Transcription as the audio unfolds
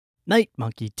Night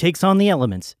Monkey takes on the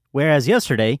elements, whereas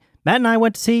yesterday, Matt and I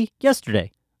went to see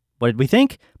Yesterday. What did we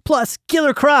think? Plus,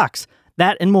 Killer Crocs!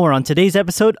 That and more on today's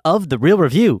episode of The Real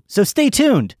Review, so stay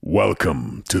tuned!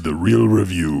 Welcome to The Real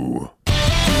Review.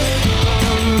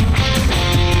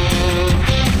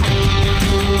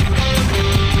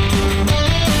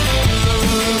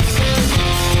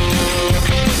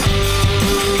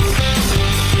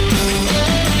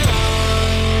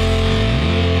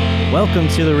 Welcome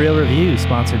to The Real Review,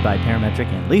 sponsored by Parametric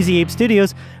and Lazy Ape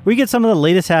Studios, where you get some of the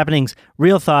latest happenings,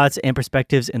 real thoughts, and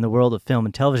perspectives in the world of film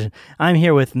and television. I'm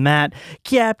here with Matt,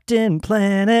 Captain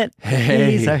Planet.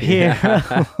 Hey. He's our hero.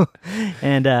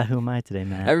 And who am I today,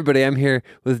 Matt? Everybody, I'm here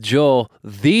with Joel,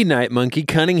 the Night Monkey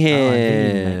Cunningham.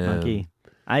 The Night Monkey.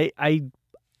 I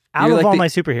out You're of like all the- my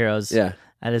superheroes, Yeah,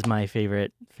 that is my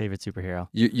favorite superhero.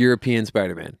 European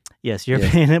Spider-Man. Yes,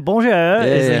 European. Bonjour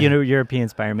is yeah. the European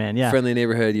Spider-Man. Yeah, Friendly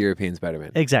neighborhood European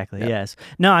Spider-Man. exactly. Yep. Yes.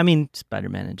 No, I mean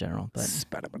Spider-Man in general, but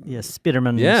Spider-Man. yes,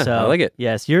 Spiderman. Yeah, so, I like it.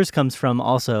 Yes, yours comes from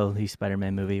also the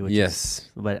Spider-Man movie, which is, Yes.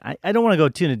 but I don't want to go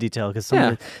too into detail because some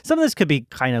of this could be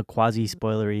kind of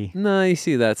quasi-spoilery. No, you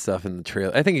see that stuff in the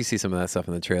trailer. I think you see some of that stuff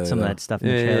in the trailer. Some of though. that stuff in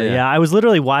the trailer. Yeah, I was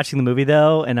literally watching the movie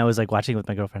though, and I was like watching it with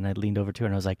my girlfriend. And I leaned over to her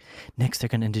and I was like, "Next, they're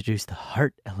going to introduce the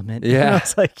heart element." Yeah. And I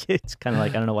was like, it's kind of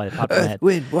like I don't know why they popped in my head. Earth,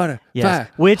 wind, water, Yes, fire.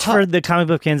 which for the comic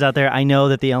book fans out there, I know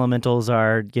that the elementals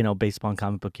are, based upon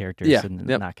comic book characters Yeah, and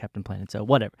yep. not Captain Planet, so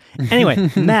whatever. Anyway,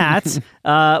 Matt,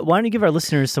 why don't you give our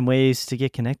listeners some ways to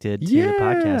get connected to the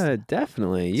podcast? Yeah,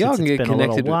 definitely. Y'all can it's get been a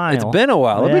little connected. while. It's been a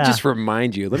while. Let me Yeah. just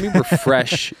remind you. Let me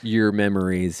refresh your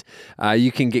memories.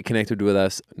 You can get connected with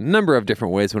us a number of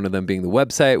different ways, one of them being the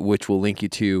website, which will link you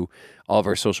to all of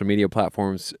our social media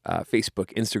platforms,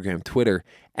 Facebook, Instagram, Twitter,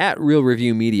 at Real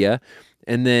Review Media.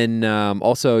 And then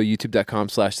also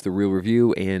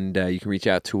youtube.com/therealreview, and you can reach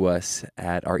out to us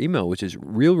at our email, which is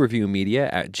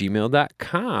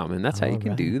realreviewmedia@gmail.com, and that's how you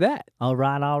can do that. All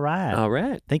right. All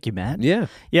right. Thank you, Matt. Yeah.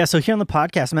 Yeah, so here on the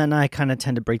podcast, Matt and I kind of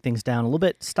tend to break things down a little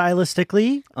bit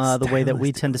stylistically. The way that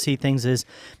we tend to see things is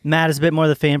Matt is a bit more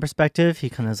the fan perspective. He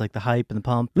kind of has like the hype and the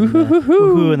pump and the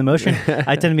woohoo and the motion.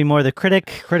 I tend to be more the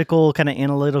critical, kind of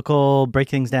analytical, break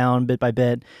things down bit by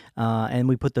bit. And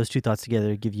we put those two thoughts together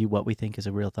to give you what we think is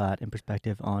a real thought and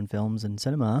perspective on films and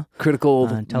cinema. Critical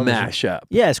television. mashup.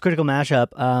 Yes, critical mashup.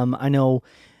 I know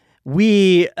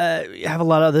we have a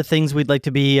lot of other things we'd like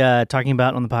to be talking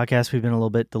about on the podcast. We've been a little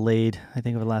bit delayed, I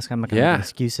think, over the last. I'm not going to make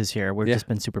excuses here. We've just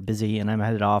been super busy, and I'm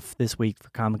headed off this week for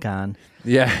Comic-Con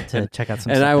Yeah. to check out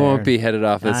some And stuff I won't there. be headed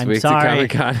off this I'm week sorry.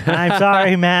 to Comic-Con. I'm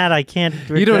sorry, Matt. I can't.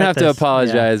 You don't regret have to this.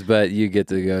 apologize, but you get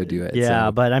to go do it. Yeah,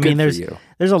 so but I good mean, for you.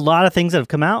 there's a lot of things that have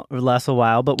come out over the last little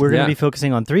while, but we're going to Yeah. be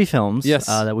focusing on 3 films Yes.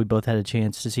 that we both had a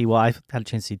chance to see. Well, I had a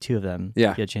chance to see 2 of them. Yeah.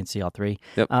 You had a chance to see all 3.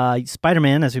 Yep.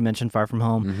 Spider-Man, as we mentioned, Far From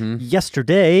Home, Mm-hmm.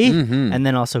 Yesterday, and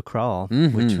then also Crawl,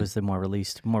 which was the more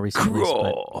recent release. But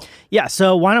Crawl. yeah,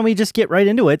 so why don't we just get right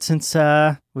into it since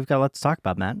we've got a lot to talk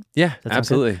about, Matt. Yeah, That sounds good?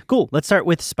 absolutely. Cool. Let's start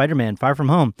with Spider-Man Far From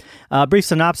Home. Brief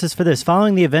synopsis for this.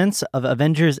 Following the events of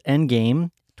Avengers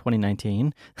Endgame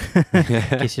 2019, in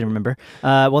case you don't remember.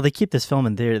 Well, they keep this film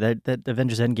in theater. That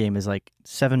Avengers Endgame is like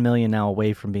 7 million now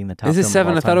away from being the top Is it film of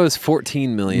 7? all I thought time. it was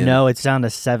 14 million. No, it's down to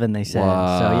 7, they said.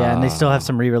 So yeah, and they still have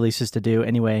some re-releases to do.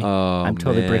 Anyway, Oh, I'm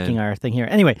totally man. breaking our thing here.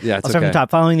 Anyway, Yeah, I'll it's start from okay. the top.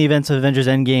 Following the events of Avengers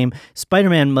Endgame,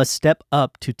 Spider-Man must step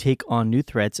up to take on new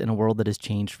threats in a world that has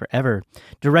changed forever.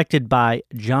 Directed by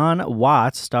John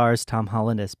Watts, stars Tom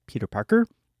Holland as Peter Parker,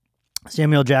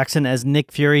 Samuel Jackson as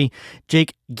Nick Fury,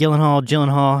 Jake Gyllenhaal,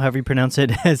 however you pronounce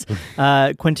it, as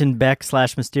Quentin Beck /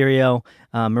 Mysterio,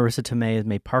 Marissa Tomei as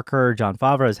May Parker, Jon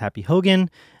Favreau as Happy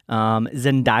Hogan,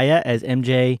 Zendaya as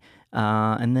MJ,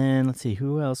 and then let's see,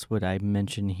 who else would I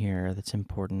mention here that's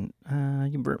important?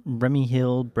 Remy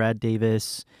Hill, Brad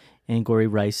Davis, Angourie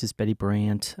Rice is Betty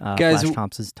Brant, Guys, Flash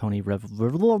Thompson's Tony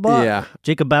Yeah.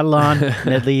 Jacob Batalon,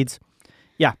 Ned Leeds.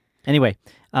 Yeah. Anyway,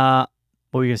 what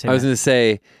were you gonna say? I was Matt? going to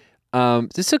say,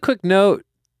 just a quick note.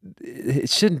 It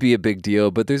shouldn't be a big deal,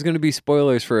 but there's going to be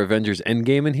spoilers for Avengers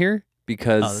Endgame in here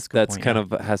because that's a good that's point, kind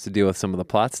of has to deal with some of the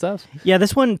plot stuff. Yeah,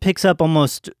 this one picks up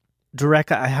almost direct.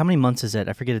 How many months is it?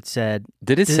 I forget it said.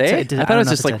 Did it Did it say? say- it? did- I I thought don't it was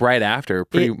know if just it like said. right after,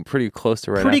 pretty close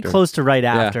to right Pretty after. close to right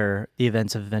Yeah. after the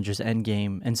events of Avengers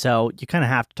Endgame. And so you kind of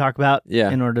have to talk about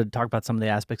in order to talk about some of the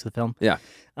aspects of the film. Yeah.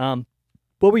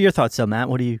 What were your thoughts though, Matt?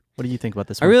 What do you think about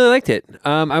this I one? really liked it.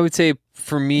 I would say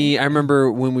for me, I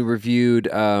remember when we reviewed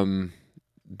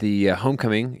the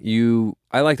Homecoming,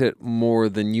 I liked it more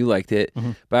than you liked it,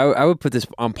 but I would put this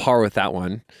on par with that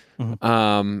one.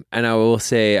 And I will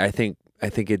say I think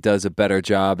it does a better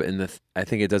job in the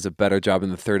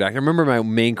third act. I remember my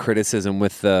main criticism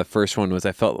with the first one was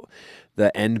I felt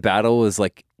the end battle was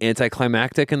like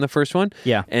anticlimactic in the first one.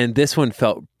 Yeah. And this one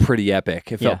felt pretty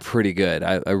epic. It felt Yeah. pretty good.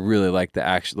 I really liked the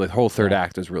action. The whole third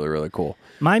act was really, really cool.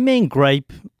 My main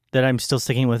gripe that I'm still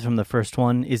sticking with from the first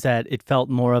one is that it felt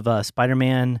more of a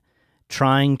Spider-Man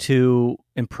trying to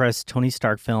impress Tony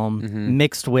Stark film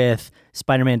mixed with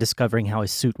Spider-Man discovering how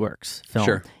his suit works film.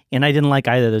 Sure. And I didn't like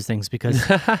either of those things because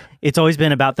it's always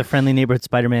been about the friendly neighborhood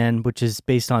Spider-Man, which is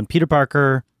based on Peter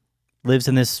Parker, lives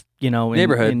in this,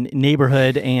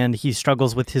 neighborhood, and he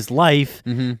struggles with his life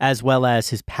as well as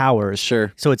his powers.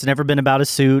 Sure. So it's never been about a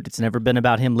suit. It's never been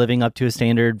about him living up to a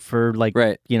standard for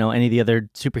any of the other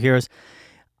superheroes.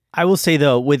 I will say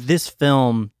though, with this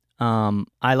film,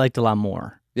 I liked a lot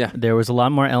more. Yeah. There was a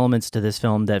lot more elements to this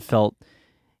film that felt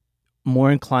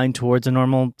more inclined towards a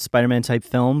normal Spider-Man type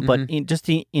film, but in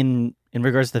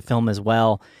regards to the film as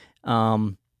well,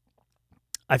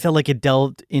 I felt like it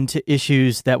delved into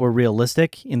issues that were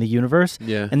realistic in the universe.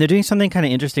 Yeah. And they're doing something kind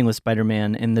of interesting with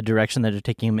Spider-Man in the direction that they're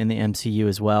taking him in the MCU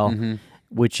as well,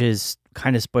 which is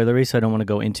kind of spoilery, so I don't want to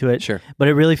go into it. Sure. But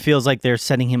it really feels like they're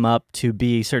setting him up to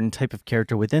be a certain type of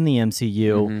character within the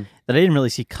MCU that I didn't really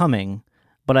see coming,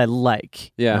 but I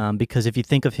like. Yeah. Because if you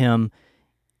think of him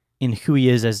in who he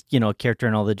is as, a character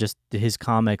in all the just his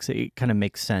comics, it kind of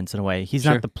makes sense in a way. He's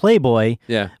not the playboy,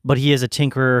 but he is a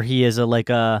tinkerer. He is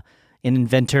an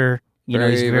inventor.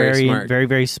 He's very, smart. very,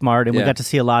 very smart. And we Yeah. got to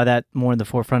see a lot of that more in the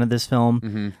forefront of this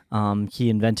film. He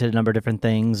invented a number of different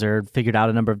things or figured out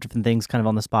a number of different things kind of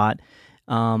on the spot.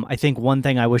 I think one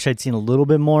thing I wish I'd seen a little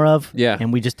bit more of,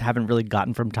 and we just haven't really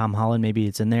gotten from Tom Holland, maybe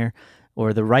it's in there,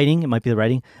 or the writing. It might be the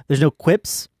writing. There's no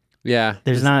quips. Yeah.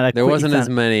 There wasn't as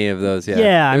many of those. Yeah.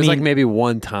 Yeah, There was I like mean- maybe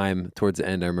one time towards the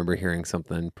end I remember hearing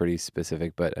something pretty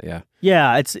specific, but yeah.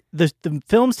 Yeah, it's the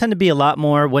films tend to be a lot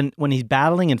more when he's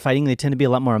battling and fighting. They tend to be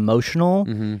a lot more emotional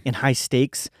and high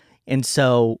stakes, and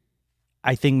so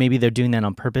I think maybe they're doing that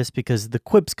on purpose because the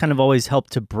quips kind of always help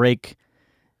to break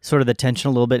sort of the tension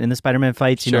a little bit in the Spider-Man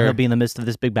fights. Sure. He'll be in the midst of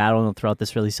this big battle and he'll throw out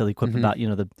this really silly quip about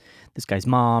this guy's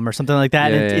mom or something like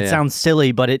that. It sounds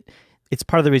silly, but it's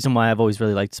part of the reason why I've always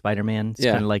really liked Spider-Man. It's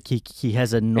kind of like he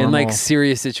has a normal... In like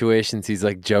serious situations, he's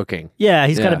like joking. Yeah,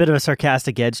 he's got a bit of a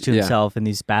sarcastic edge to himself in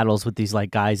these battles with these like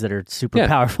guys that are super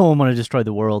powerful and want to destroy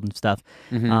the world and stuff.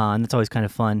 And that's always kind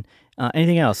of fun.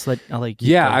 Anything else? I'll let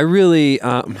you go. I really,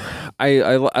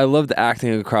 I love the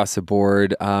acting across the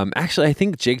board. Actually, I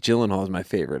think Jake Gyllenhaal is my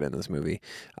favorite in this movie.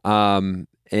 And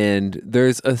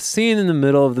there's a scene in the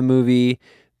middle of the movie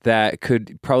that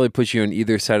could probably put you on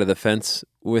either side of the fence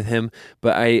with him.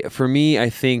 But I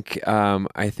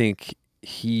think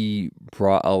he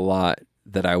brought a lot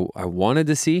that I wanted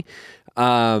to see.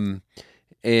 And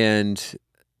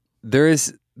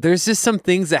there's just some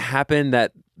things that happen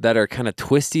that are kind of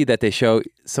twisty that they show.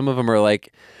 Some of them are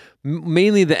like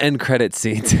mainly the end credit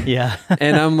scenes. Yeah.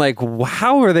 And I'm like,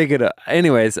 how are they going to,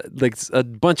 anyways, like a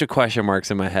bunch of question marks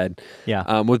in my head.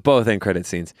 Yeah. With both end credit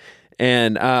scenes.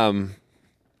 And,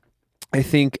 I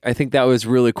think that was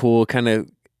really cool. Kind of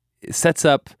sets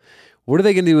up what are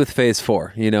they going to do with Phase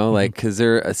 4? Like because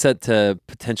they're set to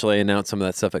potentially announce some of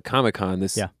that stuff at Comic-Con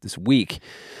this week.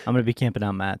 I'm gonna be camping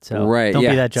out, Matt. So right, don't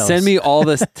be that jealous. Send me all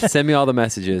the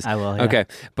messages. I will. Yeah. Okay,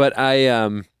 but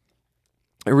I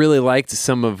really liked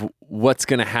some of what's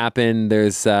going to happen.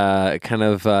 There's kind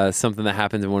of something that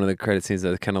happens in one of the credit scenes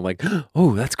that's kind of like,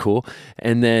 oh, that's cool.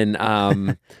 And then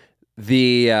I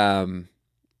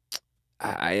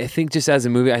think just as a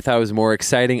movie, I thought it was more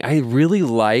exciting. I really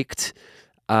liked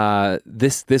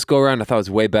this go around. I thought it was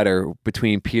way better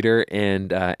between Peter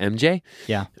and MJ.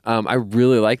 Yeah. I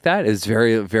really liked that. It was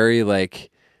very, very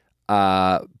like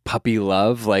puppy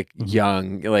love, like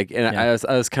young, like, and I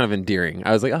was kind of endearing.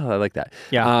 I was like, oh, I like that.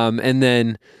 Yeah. And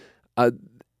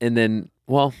then,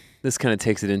 well, this kind of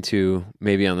takes it into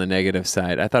maybe on the negative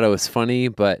side. I thought it was funny,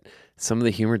 but some of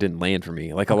the humor didn't land for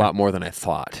me, like a lot more than I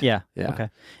thought. Yeah. Yeah. Okay.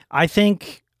 I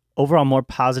think overall more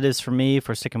positives for me, if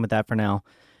we're sticking with that for now.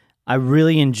 I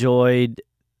really enjoyed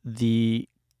the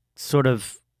sort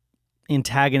of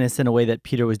antagonist in a way that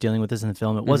Peter was dealing with this in the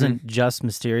film. It wasn't just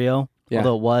Mysterio,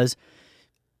 although it was.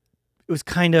 It was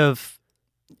kind of,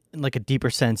 in like a deeper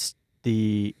sense,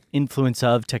 the influence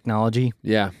of technology.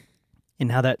 Yeah.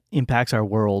 And how that impacts our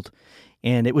world.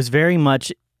 And it was very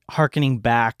much hearkening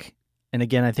back. And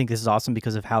again, I think this is awesome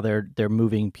because of how they're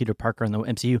moving Peter Parker in the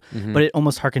MCU. But it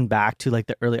almost harkened back to like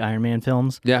the early Iron Man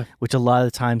films. Yeah. Which a lot of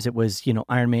the times it was,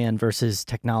 Iron Man versus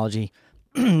technology.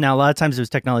 Now, a lot of times it was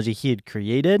technology he had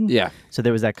created. Yeah. So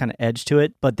there was that kind of edge to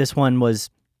it. But this one was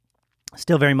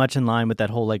still very much in line with that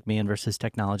whole like man versus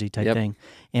technology type thing.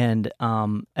 And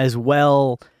as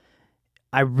well,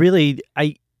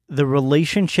 the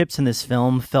relationships in this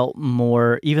film felt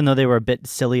more, even though they were a bit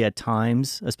silly at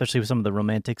times, especially with some of the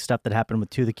romantic stuff that happened with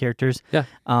two of the characters. Yeah.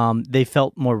 They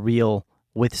felt more real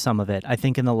with some of it. I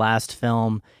think in the last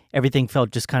film, everything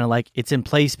felt just kind of like it's in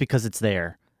place because it's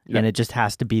there, and it just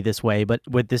has to be this way. But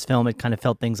with this film, it kind of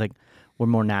felt things like were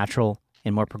more natural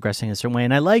and more progressing in a certain way.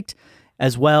 And I liked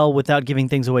as well, without giving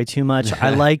things away too much, I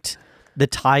liked the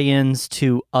tie-ins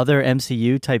to other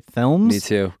MCU type films. Me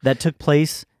too. That took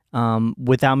place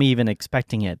without me even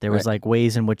expecting it. There was like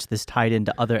ways in which this tied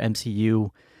into other MCU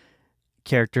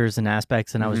characters and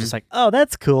aspects, and I was just like, oh,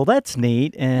 that's cool, that's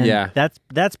neat. And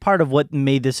that's part of what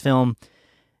made this film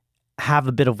have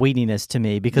a bit of weightiness to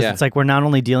me, because it's like we're not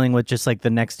only dealing with just like the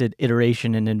next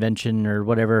iteration and invention or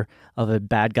whatever of a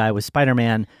bad guy with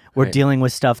Spider-Man, we're dealing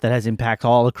with stuff that has impact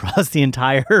all across the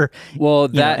entire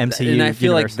MCU and I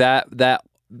feel universe. like that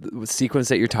sequence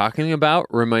that you're talking about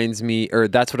reminds me, or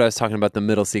that's what I was talking about, the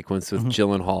middle sequence with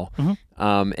Gyllenhaal.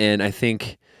 And I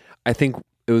think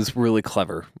it was really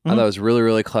clever. I thought it was really,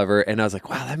 really clever. And I was like,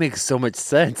 wow, that makes so much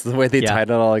sense. The way they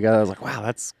tied it all together. I was like, wow,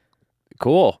 that's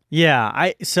cool.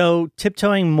 Yeah. So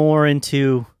tiptoeing more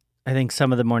into, I think,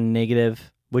 some of the more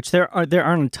negative, which there aren't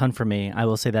a ton for me. I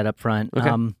will say that up front.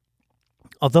 Okay.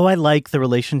 Although I like the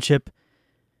relationship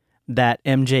that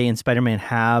MJ and Spider-Man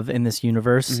have in this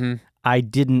universe, I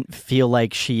didn't feel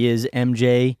like she is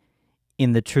MJ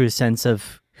in the true sense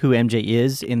of who MJ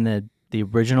is in the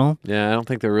original. Yeah, I don't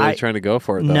think they're really trying to go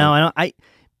for it, though. No, I don't.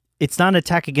 It's not an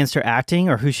attack against her acting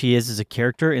or who she is as a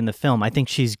character in the film. I think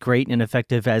she's great and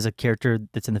effective as a character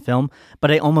that's in the film, but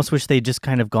I almost wish they'd just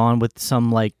kind of gone with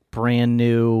some like brand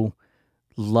new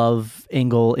love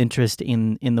angle interest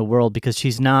in the world, because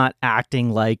she's not acting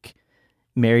like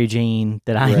Mary Jane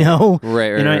that I know.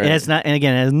 Right. It has not, and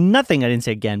again, it has nothing, I didn't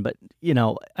say again, but I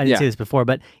didn't say this before,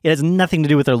 but it has nothing to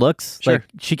do with her looks. Sure. Like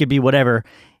she could be whatever,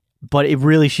 but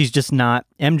she's just not.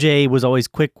 MJ was always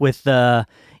quick with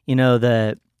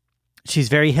she's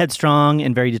very headstrong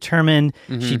and very determined.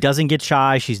 She doesn't get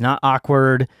shy. She's not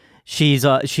awkward. She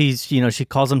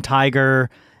calls him Tiger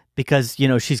because,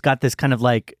 she's got this kind of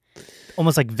like,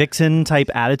 almost like vixen type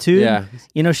attitude.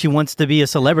 Yeah. She wants to be a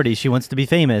celebrity. She wants to be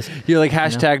famous. You're like,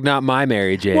 hashtag not my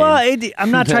Mary Jane. Well, I'm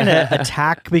not trying to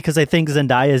attack, because I think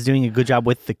Zendaya is doing a good job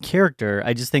with the character.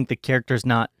 I just think the character's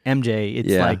not MJ.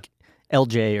 It's like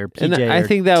LJ or PJ. And I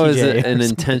think that was TJ an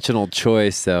intentional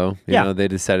choice, though. You know, they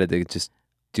decided to just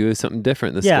do something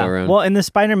different this go around. Well, and the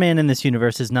Spider-Man in this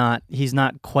universe he's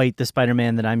not quite the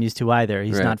Spider-Man that I'm used to either.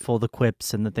 He's not full of the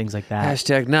quips and the things like that.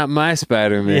 Hashtag not my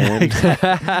Spider-Man.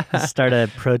 Start a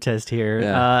protest here.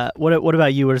 Yeah. What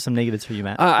about you? What are some negatives for you,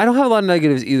 Matt? I don't have a lot of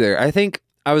negatives either. I think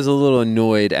I was a little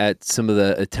annoyed at some of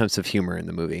the attempts of humor in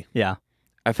the movie. Yeah.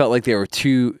 I felt like there were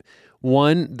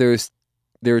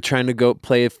they were trying to go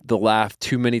play the laugh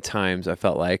too many times, I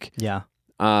felt like. Yeah.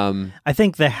 I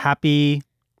think the happy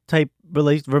type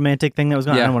romantic thing that was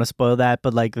going on, I don't want to spoil that,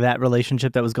 but like that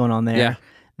relationship that was going on there,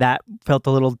 that felt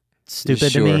a little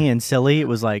stupid to me and silly. It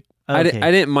was like, okay. I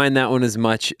didn't mind that one as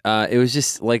much. It was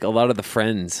just like a lot of the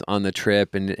friends on the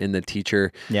trip and the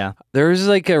teacher. Yeah. There was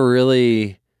like there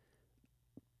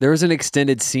was an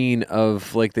extended scene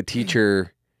of like the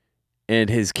teacher and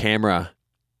his camera.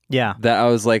 Yeah. That I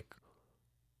was like,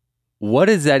 what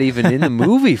is that even in the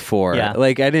movie for? Yeah.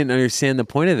 Like, I didn't understand the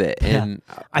point of it. And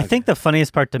I think the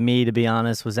funniest part to me, to be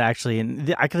honest, was actually,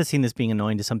 and I could have seen this being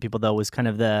annoying to some people though, was kind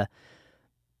of the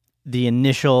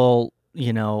initial,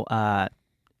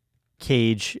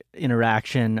 Cage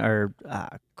interaction or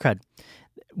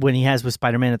when he has with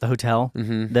Spider-Man at the hotel,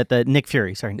 that the Nick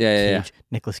Fury, sorry, Cage,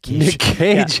 Nicolas Cage. Nick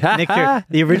Cage. Nick Fury.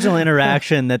 The original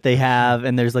interaction that they have,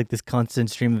 and there's like this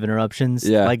constant stream of interruptions.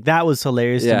 Yeah. Like that was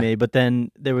hilarious to me, but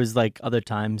then there was like other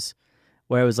times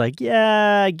where I was like,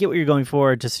 yeah, I get what you're going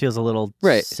for. It just feels a little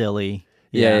silly.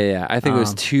 Yeah. I think it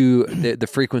was too, the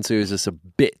frequency was just a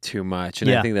bit too much. And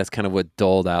I think that's kind of what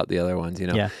dulled out the other ones,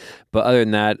 Yeah. But other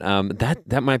than that,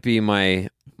 that might be my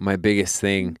biggest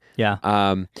thing. Yeah.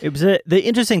 It was the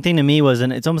interesting thing to me was,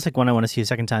 and it's almost like one I want to see a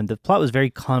second time, the plot was very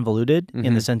convoluted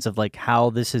in the sense of like how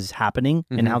this is happening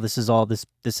and how this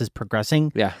is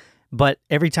progressing. Yeah. But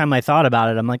every time I thought about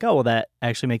it, I'm like, oh, well, that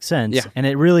actually makes sense. Yeah. And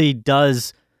it really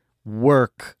does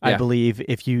work, I believe,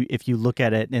 if you look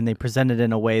at it, and they present it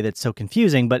in a way that's so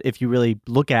confusing, but if you really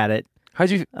look at it.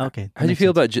 How'd you feel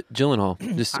about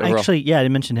Gyllenhaal? Just overall? Actually, I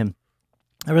didn't mention him.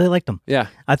 I really liked him. Yeah.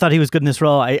 I thought he was good in this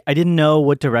role. I didn't know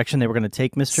what direction they were going to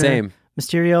take Mr.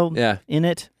 Mysterio in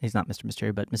it. He's not Mr.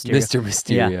 Mysterio, but Mysterio. Mr.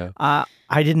 Mysterio. Yeah.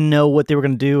 I didn't know what they were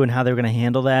going to do and how they were going to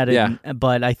handle that.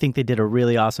 But I think they did a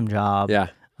really awesome job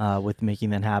with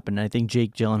making that happen. And I think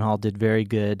Jake Gyllenhaal did very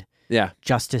good Yeah.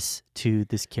 justice to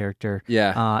this character.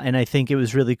 Yeah. And I think it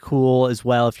was really cool as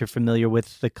well, if you're familiar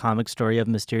with the comic story of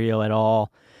Mysterio at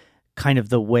all, kind of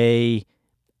the way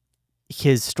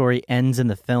his story ends in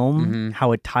the film,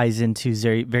 how it ties into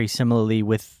very, very similarly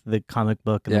with the comic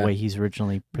book and the way he's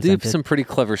originally presented. Some pretty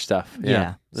clever stuff.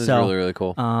 Yeah. It was So, really, really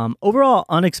cool. Overall,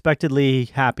 unexpectedly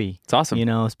happy. It's awesome. You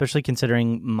know, especially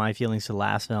considering my feelings to the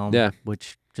last film,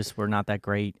 which just were not that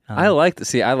great. I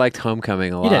liked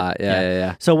Homecoming a You did? lot.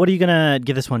 Yeah. So what are you going to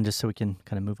give this one, just so we can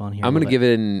kind of move on here? I'm going to give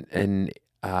it an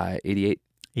 88.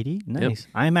 80? Nice.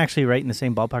 I'm actually right in the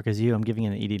same ballpark as you. I'm giving it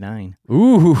an 89.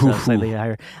 Ooh. So slightly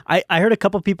higher. I heard a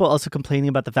couple people also complaining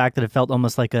about the fact that it felt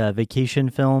almost like a vacation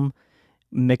film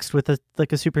mixed with a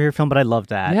superhero film, but I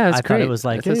loved that. Yeah, it's I great. thought it was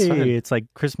like, That's fun. hey, it's like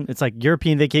Christmas, it's like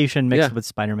European Vacation mixed with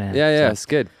Spider-Man. Yeah, So, it's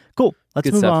good. cool. Let's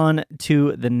Good move stuff. on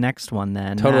to the next one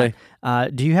then. Totally.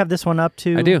 Matt, do you have this one up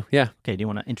too? I do, yeah. Okay, do you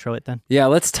want to intro it then? Yeah,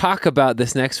 let's talk about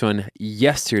this next one,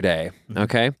 Yesterday,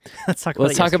 okay? Let's talk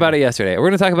About it yesterday. We're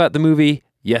going to talk about the movie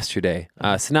Yesterday.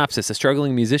 Synopsis: a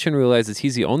struggling musician realizes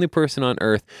he's the only person on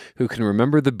Earth who can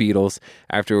remember the Beatles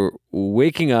after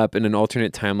waking up in an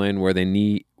alternate timeline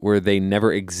where they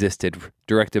never existed.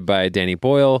 Directed by Danny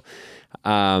Boyle,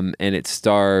 and it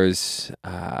stars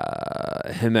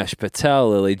Himesh Patel,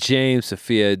 Lily James,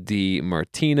 Sophia Di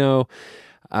Martino,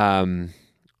 a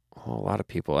lot of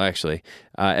people actually.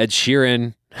 Ed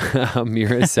Sheeran,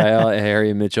 Mira Sayal,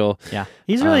 Harry Mitchell. Yeah,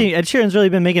 he's really Ed Sheeran's really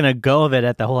been making a go of it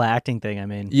at the whole acting thing. I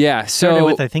mean, Yeah, started so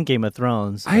with I think Game of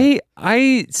Thrones.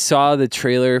 I saw the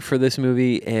trailer for this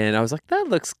movie and I was like, that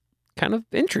looks kind of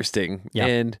interesting. Yeah.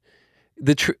 And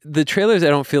the trailers, I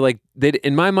don't feel like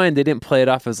in my mind they didn't play it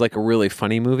off as like a really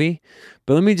funny movie.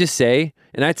 But let me just say,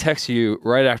 and I texted you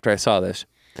right after I saw this,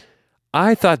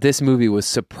 I thought this movie was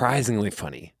surprisingly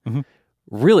funny.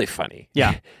 Really funny.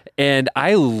 Yeah. And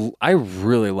I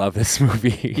really love this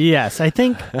movie. Yes, I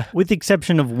think with the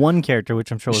exception of one character,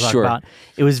 which I'm sure we'll talk Sure. about,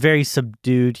 it was very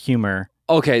subdued humor.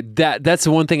 Okay, that's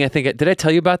the one thing I think. Did I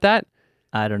tell you about that?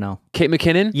 I don't know. Kate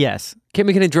McKinnon? Yes. Kate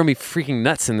McKinnon drove me freaking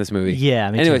nuts in this movie.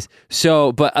 Yeah. Me too. Anyways,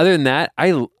 but other than that,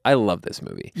 I love this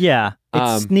movie. Yeah.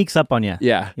 It sneaks up on you.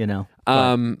 Yeah. You know.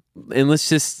 And let's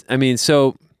just, there's,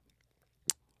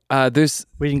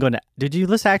 We didn't go into. Did you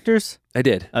list actors? I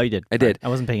did. Oh, you did. I did. I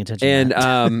wasn't paying attention. And to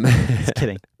that. Just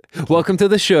kidding. welcome to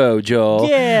the show, Joel.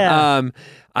 Yeah.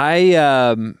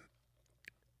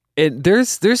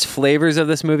 There's flavors of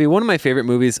this movie. One of my favorite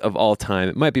movies of all time,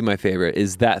 it might be my favorite,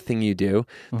 is That Thing You Do.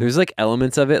 There's like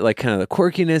elements of it, like kind of the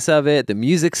quirkiness of it, the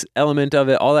music's element of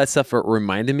it, all that stuff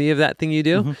reminded me of That Thing You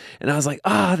Do. And I was like,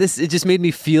 it just made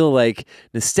me feel like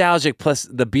nostalgic. Plus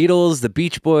the Beatles, the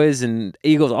Beach Boys, and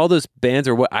Eagles, all those bands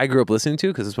are what I grew up listening to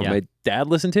because it's what my dad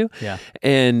listened to. Yeah.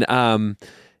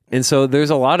 And so there's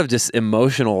a lot of just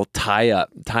emotional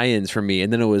tie-ins for me.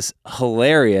 And then it was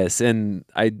hilarious. And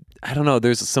I don't know,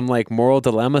 there's some like moral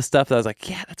dilemma stuff that I was like,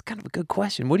 yeah, that's kind of a good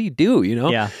question. What do you do? You know?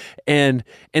 Yeah. And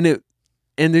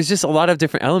there's just a lot of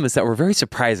different elements that were very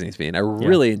surprising to me. And I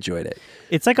really enjoyed it.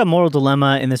 It's like a moral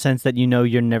dilemma in the sense that you know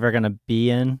you're never going to be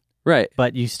in, Right.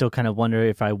 but you still kind of wonder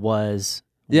if I was.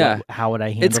 Yeah. How would I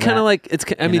handle It's kind of like, it's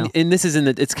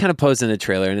kind of posed in the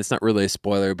trailer and it's not really a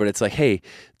spoiler, but it's like, hey,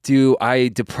 do I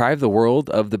deprive the world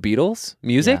of the Beatles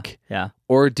music? Yeah.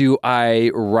 Or do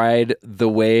I ride the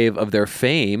wave of their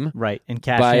fame? Right. And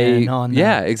cash in on that.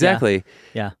 Yeah, exactly.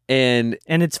 Yeah. And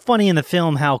it's funny in the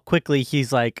film how quickly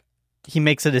he's like, he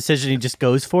makes a decision, he just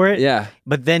goes for it. yeah,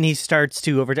 But then he starts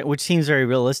to, which seems very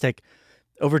realistic,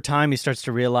 over time he starts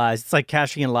to realize, it's like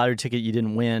cashing in a lottery ticket you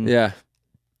didn't win. yeah,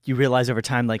 You realize over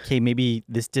time, like, hey, maybe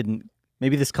this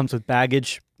comes with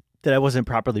baggage that I wasn't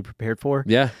properly prepared for.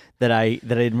 yeah, That I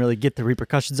didn't really get the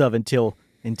repercussions of until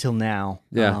now.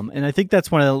 Yeah. And I think that's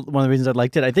one of the reasons I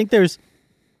liked it. I think there's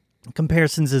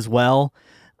comparisons as well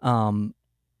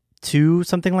to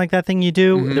something like That Thing You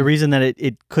Do. The reason that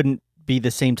it couldn't be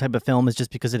the same type of film is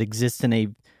just because it exists in a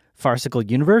farcical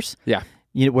universe. yeah,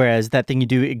 Whereas That Thing You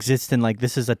Do exists in like,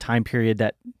 this is a time period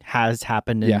that has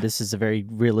happened and this is a very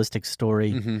realistic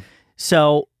story.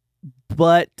 So,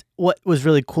 but what was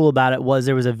really cool about it was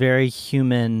there was a very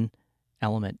human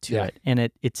element to it, and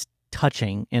it's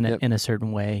touching in a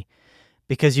certain way,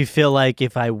 because you feel like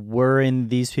if I were in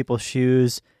these people's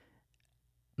shoes,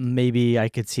 maybe I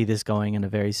could see this going in a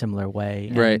very similar way.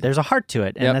 And Right. there's a heart to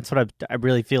it, and that's what I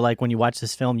really feel like when you watch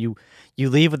this film, you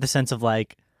leave with the sense of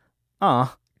like,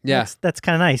 oh, yeah. that's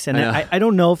kind of nice. And I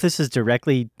don't know if this is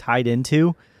directly tied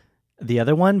into the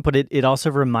other one, but it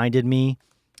also reminded me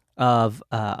of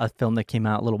a film that came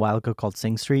out a little while ago called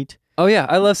Sing Street. Oh yeah,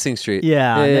 I love Sing Street.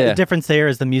 Yeah, the difference there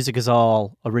is the music is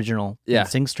all original Yeah. in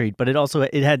Sing Street, but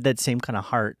it had that same kind of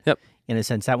heart. Yep. In a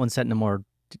sense, that one's set in a more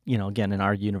again, in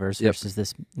our universe versus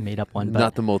this made up one. But,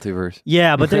 Not the multiverse.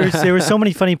 yeah, but there were so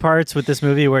many funny parts with this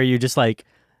movie where you're just like,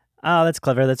 oh, that's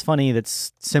clever, that's funny,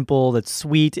 that's simple, that's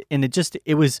sweet, and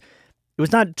it was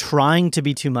not trying to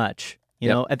be too much,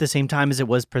 at the same time as it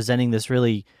was presenting this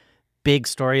really big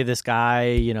story of this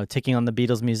guy, taking on the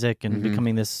Beatles music and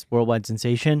becoming this worldwide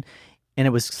sensation. And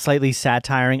it was slightly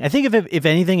satiring. I think if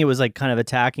anything, it was like kind of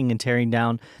attacking and tearing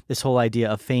down this whole idea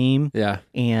of fame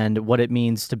and what it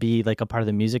means to be like a part of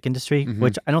the music industry,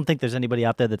 which I don't think there's anybody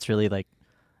out there that's really like,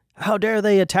 how dare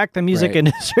they attack the music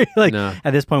industry? Like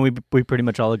at this point, we pretty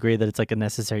much all agree that it's like a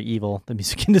necessary evil, the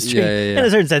music industry. In a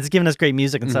certain sense, it's given us great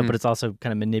music and stuff, but it's also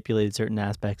kind of manipulated certain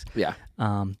aspects.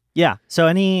 So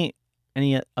any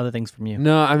other things from you?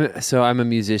 No, I'm a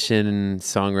musician and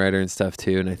songwriter and stuff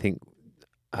too, and I think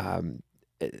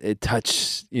it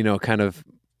touched, kind of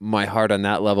my heart on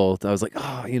that level. I was like,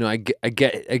 oh, I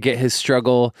get his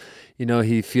struggle.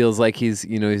 He feels like he's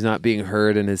not being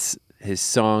heard in his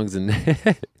songs, and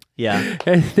yeah,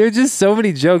 and there's just so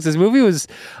many jokes.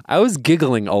 I was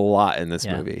giggling a lot in this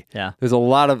movie. Yeah,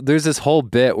 there's this whole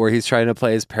bit where he's trying to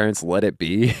play his parents' "Let It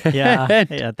Be." Yeah,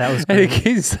 that was great. And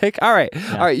he's like, all right,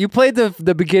 you played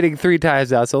the beginning 3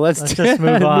 times now, so let's just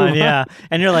move on. Yeah,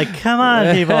 and you're like, come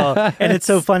on, people. And it's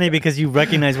so funny because you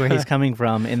recognize where he's coming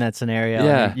from in that scenario.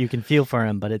 Yeah, you can feel for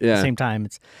him, but at the same time,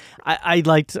 I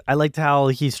liked how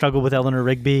he struggled with Eleanor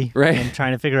Rigby, right, and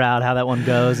trying to figure out how that one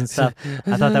goes and stuff.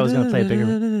 I thought that was going to play a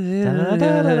bigger. Yeah.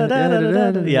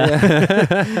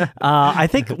 I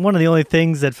think one of the only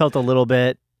things that felt a little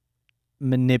bit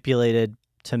manipulated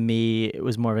to me, it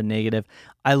was more of a negative.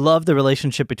 I love the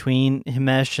relationship between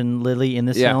Himesh and Lily in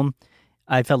this film.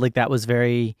 I felt like that was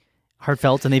very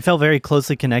heartfelt and they felt very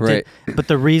closely connected. Right. But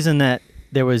the reason that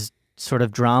there was sort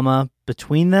of drama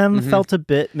between them felt a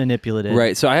bit manipulative.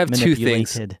 Right. So I have 2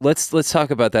 things. Let's talk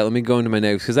about that. Let me go into my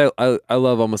negatives because I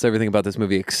love almost everything about this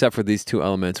movie except for these 2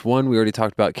 elements. One, we already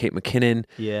talked about Kate McKinnon.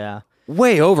 Yeah.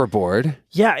 Way overboard.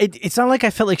 Yeah, it's not like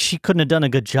I felt like she couldn't have done a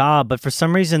good job, but for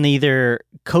some reason they either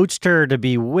coached her to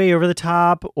be way over the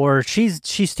top or she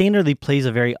standardly plays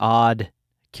a very odd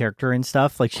character and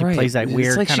stuff. Like she plays that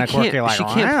weird like kind of quirky, like she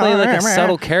can't play like a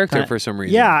subtle character for some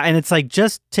reason. Yeah, and it's like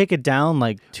just take it down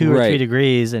like 2 or 3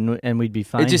 degrees and we'd be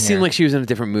fine. It just seemed like she was in a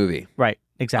different movie. Right,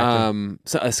 exactly.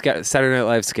 So a Saturday Night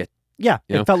Live skit. Yeah,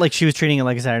 it felt like she was treating it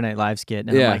like a Saturday Night Live skit.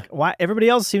 And I'm like, why? Everybody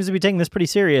else seems to be taking this pretty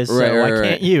serious, so why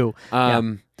can't you?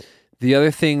 The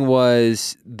other thing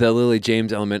was the Lily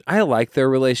James element. I like their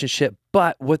relationship,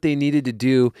 but what they needed to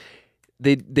do,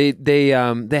 they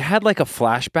had like a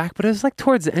flashback, but it was like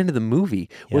towards the end of the movie.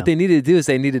 Yeah. What they needed to do is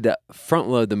they needed to front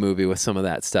load the movie with some of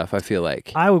that stuff, I feel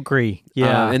like. I agree.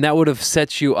 Yeah. And that would have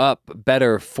set you up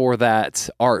better for that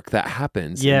arc that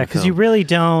happens. Yeah, because you really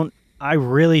don't. I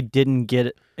really didn't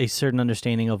get a certain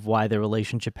understanding of why their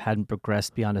relationship hadn't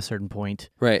progressed beyond a certain point.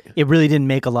 Right. It really didn't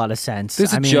make a lot of sense.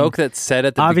 There's a joke that's said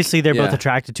at the obviously they're both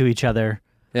attracted to each other.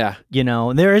 Yeah.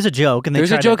 There is a joke. And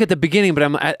there's a joke at the beginning, but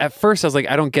at first I was like,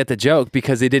 I don't get the joke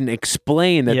because they didn't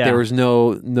explain that there was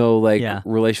no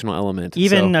relational element.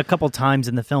 Even a couple times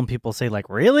in the film, people say like,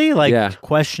 really? Like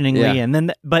questioningly. And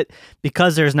then, but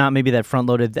because there's not maybe that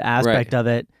front-loaded aspect of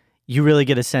it, you really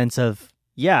get a sense of,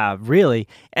 yeah, really.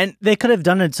 And they could have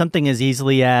done something as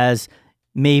easily as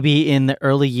maybe in the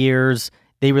early years,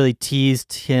 they really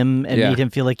teased him and made him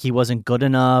feel like he wasn't good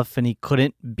enough and he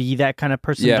couldn't be that kind of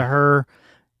person to her.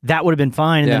 That would have been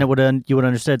fine. And then you would have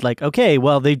understood like, okay,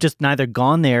 well, they've just neither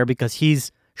gone there because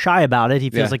he's shy about it. He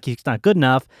feels like he's not good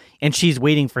enough. And she's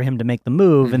waiting for him to make the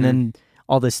move. And then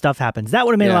all this stuff happens. That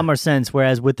would have made a lot more sense.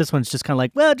 Whereas with this one, it's just kind of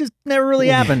like, well, it just never really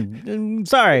happened.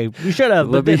 Sorry, we should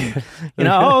have. But didn't.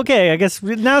 Okay, I guess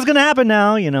now it's going to happen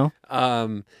now,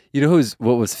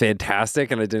 what was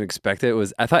fantastic and I didn't expect it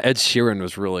was I thought Ed Sheeran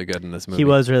was really good in this movie. He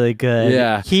was really good.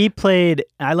 Yeah. He played,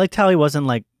 I liked how he wasn't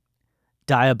like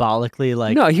diabolically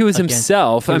like. No, he was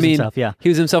himself. He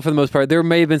was himself for the most part. There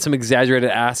may have been some exaggerated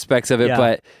aspects of it,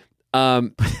 but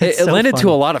it so lended funny. to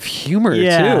a lot of humor too.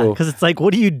 too. Because it's like,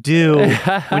 what do you do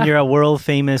when you're a world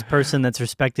famous person that's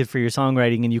respected for your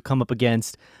songwriting and you come up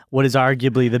against what is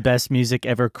arguably the best music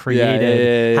ever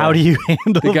created? How do you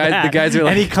handle that? The guys are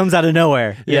like, and he comes out of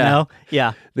nowhere. You know?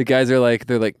 Yeah. The guys are like,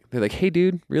 they're like, hey,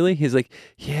 dude, really? He's like,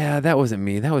 yeah, that wasn't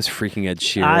me. That was freaking Ed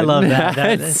Sheeran. I love that.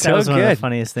 That was one of the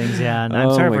funniest things. Yeah. And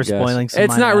I'm sorry for spoiling some.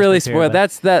 It's not really spoiled.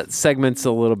 That segment's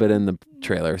a little bit in the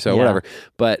trailer, so whatever.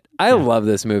 But I love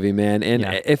this movie, man. And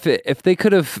if they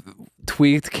could have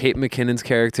tweaked Kate McKinnon's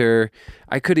character,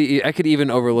 I could even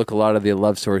overlook a lot of the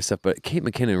love story stuff. But Kate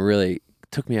McKinnon really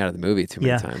took me out of the movie too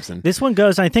many times. And this one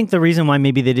goes, I think the reason why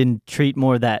maybe they didn't treat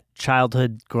more of that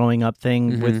childhood growing up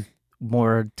thing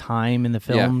more time in the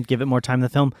film, give it more time in the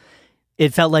film.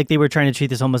 It felt like they were trying to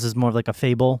treat this almost as more of like a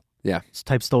fable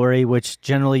type story, which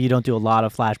generally you don't do a lot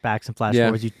of flashbacks and flash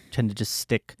forwards. You tend to just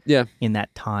stick in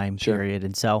that time period.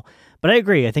 And so, but I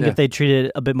agree. I think if they treated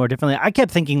it a bit more differently, I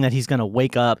kept thinking that he's going to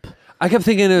wake up. I kept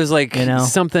thinking it was like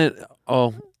something.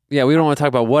 Oh, yeah. We don't want to talk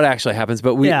about what actually happens,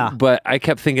 but but I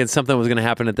kept thinking something was going to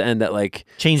happen at the end that like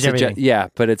changed everything. Yeah,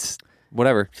 but it's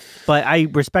whatever. But I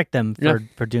respect them for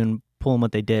pulling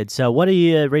what they did. So what are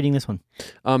you rating this one?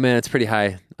 Oh man, it's pretty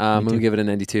high. I'm going to give it a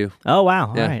 92. Oh wow.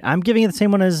 All right. I'm giving it the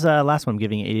same one as last one. I'm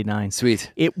giving it 89.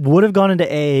 Sweet. It would have gone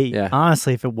into A,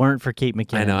 honestly, if it weren't for Kate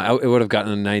McKinnon. I know. It would have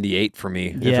gotten a 98 for me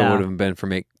if it would have been for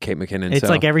Kate McKinnon. It's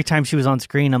like every time she was on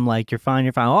screen, I'm like, you're fine. Oh.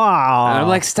 And I'm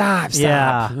like, stop.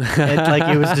 Yeah. It's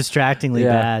like it was distractingly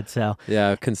bad. So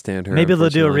yeah, I couldn't stand her. Maybe they'll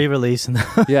do a re-release. And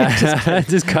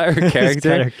just cut her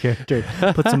character.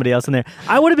 Put somebody else in there.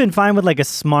 I would have been fine with like a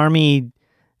smarmy,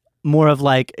 more of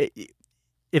like...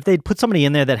 If they'd put somebody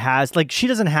in there that has, like, she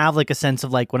doesn't have, like, a sense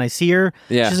of, like, when I see her,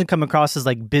 she doesn't come across as,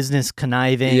 like, business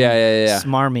conniving,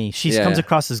 smarmy. She comes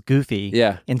across as goofy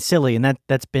and silly, and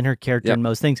that's been her character in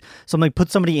most things. So I'm like, put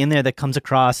somebody in there that comes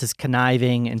across as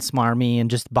conniving and smarmy and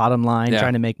just bottom line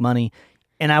trying to make money,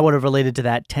 and I would have related to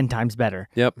that 10 times better.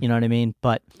 You know what I mean?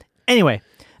 But anyway,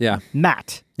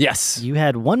 Matt. Yes. You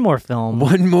had one more film.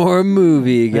 One more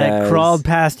movie, guys. That crawled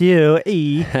past you,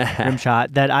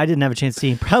 Rimshot, that I didn't have a chance to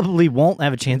see. Probably won't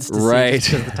have a chance to see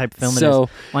just because of the type of film it is. Why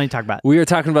don't you talk about it? We are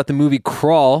talking about the movie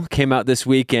Crawl, came out this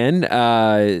weekend.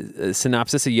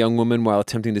 Synopsis: a young woman, while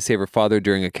attempting to save her father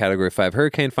during a Category 5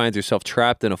 hurricane, finds herself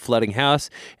trapped in a flooding house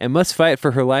and must fight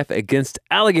for her life against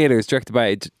alligators. Directed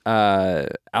by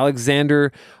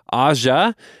Alexander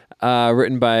Aja.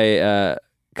 Written by a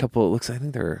couple, I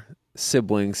think they're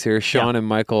siblings here, Sean and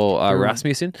Michael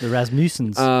Rasmussen. The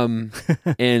Rasmussens.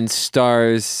 And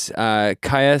stars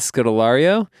Kaya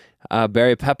Scodelario,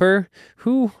 Barry Pepper,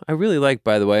 who I really like,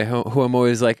 by the way, who I'm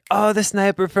always like, the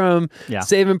sniper from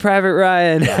Saving Private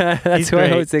Ryan. That's who I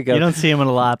always think of. You don't see him in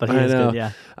a lot, but he's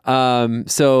good,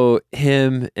 so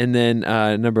him and then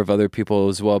a number of other people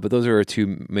as well, but those are our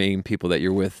two main people that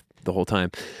you're with the whole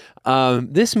time.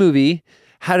 This movie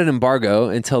had an embargo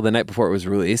until the night before it was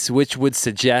released, which would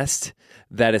suggest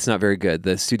that it's not very good.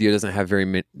 The studio doesn't have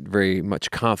very much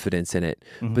confidence in it.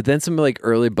 Mm-hmm. But then some like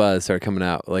early buzz started coming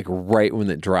out like right when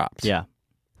it dropped. Yeah.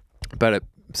 But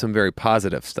some very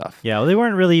positive stuff. Yeah, well, they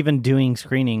weren't really even doing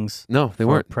screenings. No, they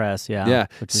weren't. Press, Yeah.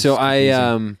 So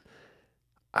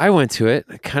I went to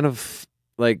it kind of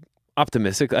like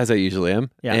optimistic, as I usually am,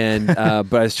 and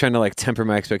but I was trying to like temper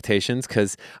my expectations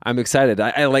because I'm excited.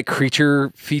 I like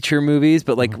creature feature movies,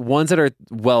 but like ones that are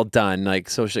well done, like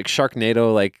like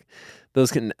Sharknado, like those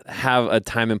can have a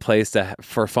time and place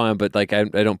for fun, but like I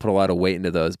don't put a lot of weight into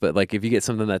those. But like if you get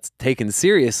something that's taken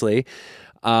seriously,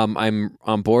 I'm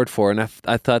on board for it. And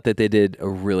I thought that they did a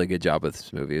really good job with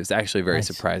this movie. It was actually very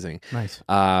surprising. Nice.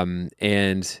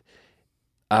 And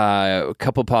a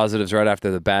couple positives right after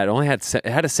the bat. It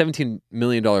had a $17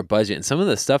 million budget, and some of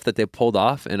the stuff that they pulled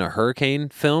off in a hurricane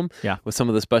film with some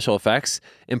of the special effects,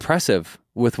 impressive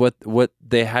with what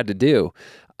they had to do.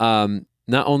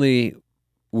 Not only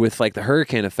with like the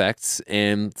hurricane effects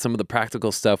and some of the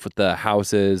practical stuff with the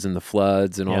houses and the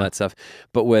floods and all that stuff,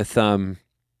 but with the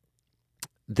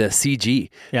CG.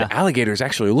 The alligators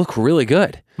actually look really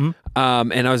good.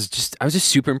 Mm-hmm. And I was just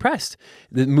super impressed.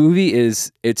 The movie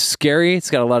it's scary. It's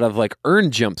got a lot of like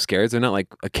earned jump scares. They're not like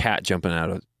a cat jumping out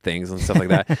of things and stuff like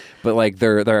that, but like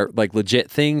they're like legit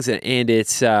things, and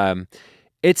it's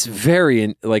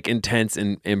very like intense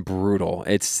and brutal.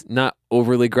 It's not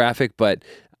overly graphic, but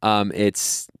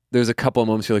there's a couple of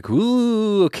moments you're like,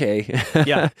 ooh, okay.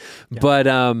 But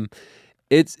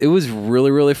it was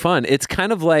really, really fun. It's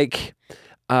kind of like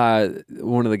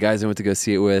one of the guys I went to go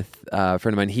see it with, a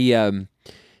friend of mine,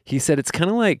 he said it's kind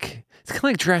of like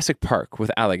Jurassic Park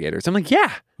with alligators. I'm like,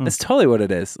 yeah, that's totally what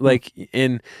it is. Like,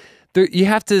 and there, you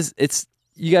got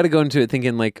to go into it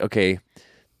thinking like, okay,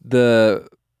 the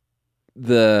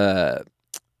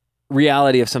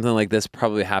reality of something like this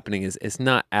probably happening is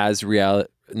not as real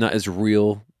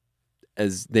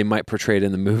as they might portray it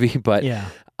in the movie, but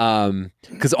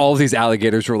because all of these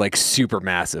alligators were like super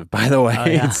massive, by the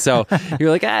way. So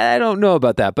you're like, I don't know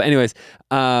about that, but anyways,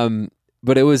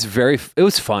 but it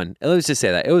was fun. Let's just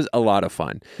say that it was a lot of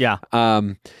fun.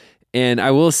 And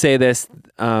I will say this,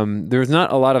 there's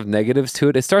not a lot of negatives to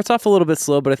it. It starts off a little bit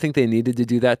slow, but I think they needed to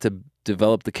do that to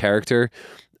develop the character.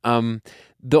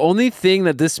 The only thing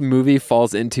that this movie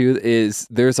falls into is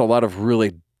there's a lot of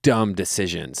really dumb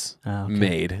decisions Okay.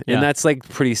 made. Yeah. And that's like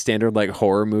pretty standard, like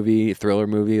horror movie, thriller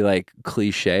movie, like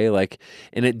cliche, like,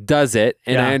 and it does it.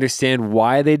 And Yeah. I understand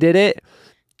why they did it.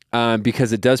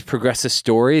 Because it does progress the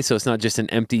story, so it's not just an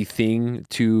empty thing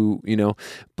to,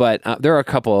 but there are a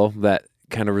couple that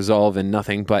kind of resolve in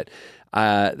nothing. But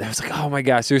I was like, oh my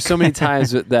gosh, there's so many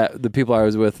times that the people I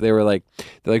was with, they're like,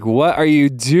 what are you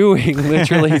doing?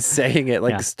 Literally saying it,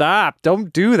 like, Yeah. stop,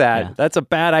 don't do that. Yeah. That's a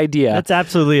bad idea. That's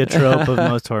absolutely a trope of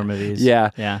most horror movies.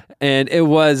 Yeah. Yeah. And it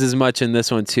was as much in this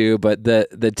one too, but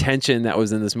the tension that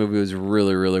was in this movie was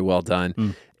really, really well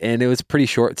done. And it was pretty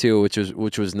short too,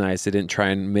 which was nice. They didn't try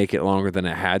and make it longer than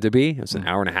it had to be. It was an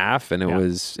hour and a half, and it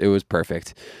was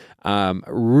perfect.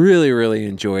 Really, really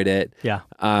enjoyed it. Yeah.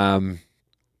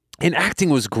 And acting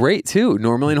was great too.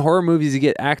 Normally in horror movies, you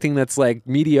get acting that's like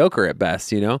mediocre at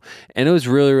best, and it was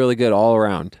really, really good all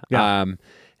around. Yeah.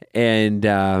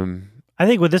 I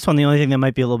think with this one, the only thing that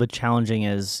might be a little bit challenging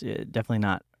is definitely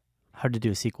not hard to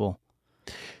do a sequel.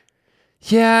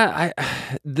 Yeah,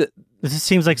 This just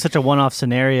seems like such a one-off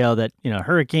scenario that,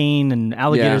 hurricane and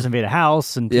alligators invade a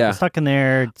house and people stuck in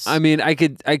there. I mean, I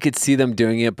could see them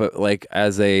doing it, but like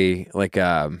as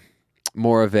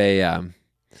more of a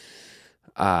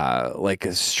like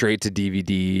a straight to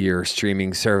DVD or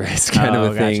streaming service kind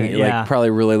of a thing. Gotcha. Yeah. Like probably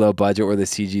really low budget where the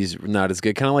CG's not as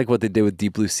good. Kind of like what they did with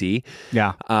Deep Blue Sea.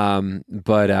 Yeah.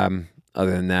 But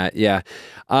other than that,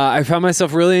 I found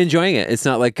myself really enjoying it. It's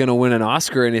not like going to win an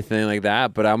Oscar or anything like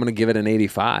that, but I'm going to give it an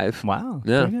 85. Wow.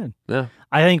 Yeah. Pretty good. Yeah.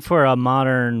 I think for a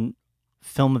modern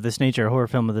film of this nature, horror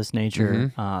film of this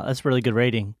nature, that's a really good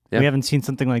rating. Yeah. We haven't seen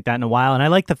something like that in a while. And I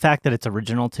like the fact that it's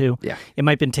original too. Yeah. It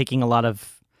might have been taking a lot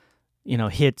of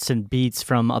hits and beats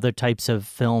from other types of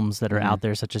films that are out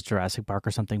there, such as Jurassic Park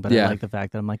or something. But I like the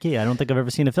fact that I'm like, I don't think I've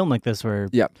ever seen a film like this where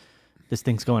this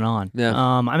thing's going on. Yeah.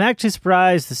 I'm actually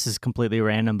surprised. This is completely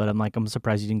random, but I'm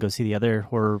surprised you didn't go see the other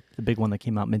horror, the big one that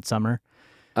came out Midsummer.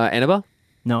 Annabelle?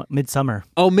 No, Midsummer.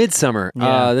 Oh, Midsummer.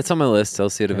 Yeah. That's on my list. I'll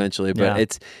see it eventually.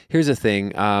 But here's the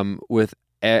thing. With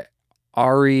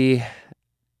Ari,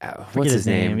 what's his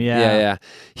name? Yeah.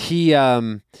 He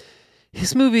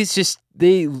his movies just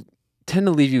they tend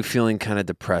to leave you feeling kind of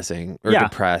depressing or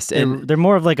depressed, and They're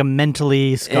more of like a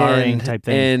mentally scarring type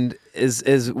thing. And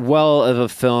as well of a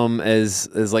film as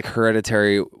like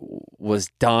Hereditary was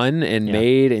done and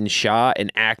made and shot and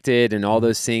acted and all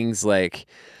those things, like,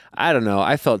 I don't know.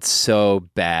 I felt so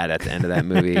bad at the end of that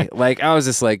movie. Like, I was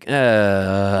just like,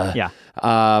 Yeah.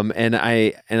 And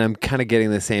I'm kind of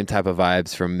getting the same type of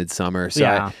vibes from Midsummer.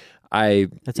 So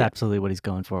that's absolutely what he's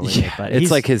going for with it. But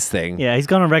it's like his thing. Yeah, he's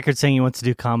gone on record saying he wants to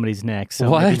do comedies next. So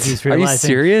what? He's Are you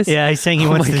serious? Yeah, he's saying he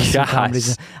wants to do some gosh.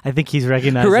 comedies. I think he's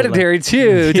recognized Hereditary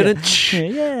too.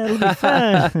 Yeah, it'll be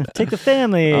fun. Take the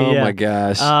family. Oh my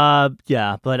gosh.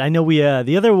 Yeah, but I know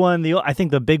the other one, I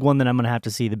think the big one that I'm going to have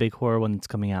to see, the big horror one that's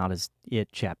coming out is It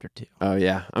Chapter 2. Oh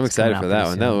yeah, I'm excited for that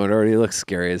one. That one already looks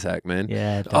scary as heck, man.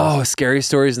 Yeah, it does. Oh, Scary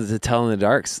Stories to Tell in the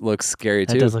Dark looks scary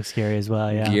too. That does look scary as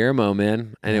well, yeah. Guillermo,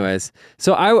 man. Anyways,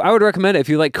 so I would recommend it if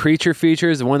you like creature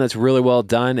features, the one that's really well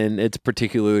done and it's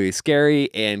particularly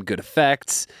scary and good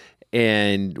effects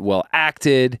and well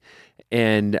acted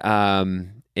and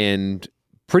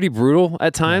pretty brutal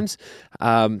at times.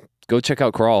 Go check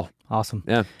out Crawl. Awesome.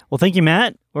 Yeah. Well, thank you,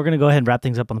 Matt. We're going to go ahead and wrap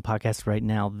things up on the podcast right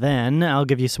now. Then I'll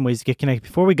give you some ways to get connected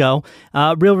before we go.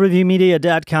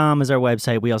 RealReviewMedia.com is our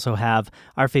website. We also have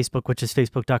our Facebook, which is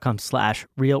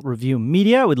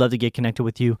facebook.com/RealReviewMedia. We'd love to get connected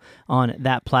with you on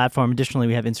that platform. Additionally,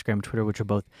 we have Instagram and Twitter, which are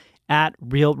both at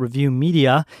Real Review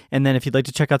Media. And then if you'd like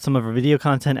to check out some of our video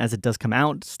content as it does come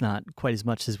out, it's not quite as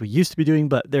much as we used to be doing,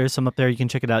 but there's some up there. You can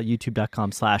check it out,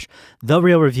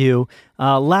 youtube.com/TheRealReview.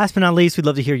 Last but not least, we'd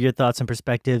love to hear your thoughts and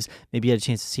perspectives. Maybe you had a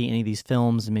chance to see any of these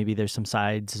films, and maybe there's some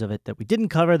sides of it that we didn't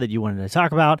cover that you wanted to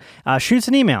talk about. Shoot us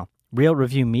an email,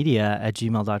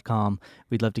 realreviewmedia@gmail.com.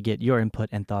 We'd love to get your input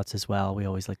and thoughts as well. We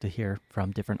always like to hear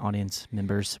from different audience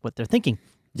members what they're thinking.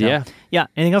 So, yeah.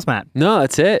 Anything else, Matt? No,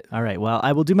 that's it. All right. Well,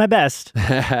 I will do my best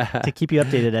to keep you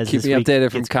updated as keep this me week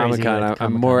updated from gets crazy Comic-Con. with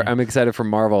I'm Comic-Con. I'm excited for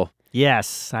Marvel.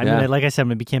 Yes. Like I said, I'm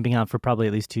going to be camping out for probably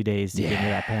at least 2 days to get into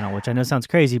that panel, which I know sounds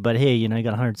crazy, but hey, you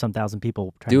got 100-some thousand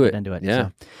people trying to get into it. Yeah.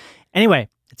 So. Anyway,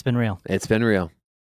 it's been real. It's been real.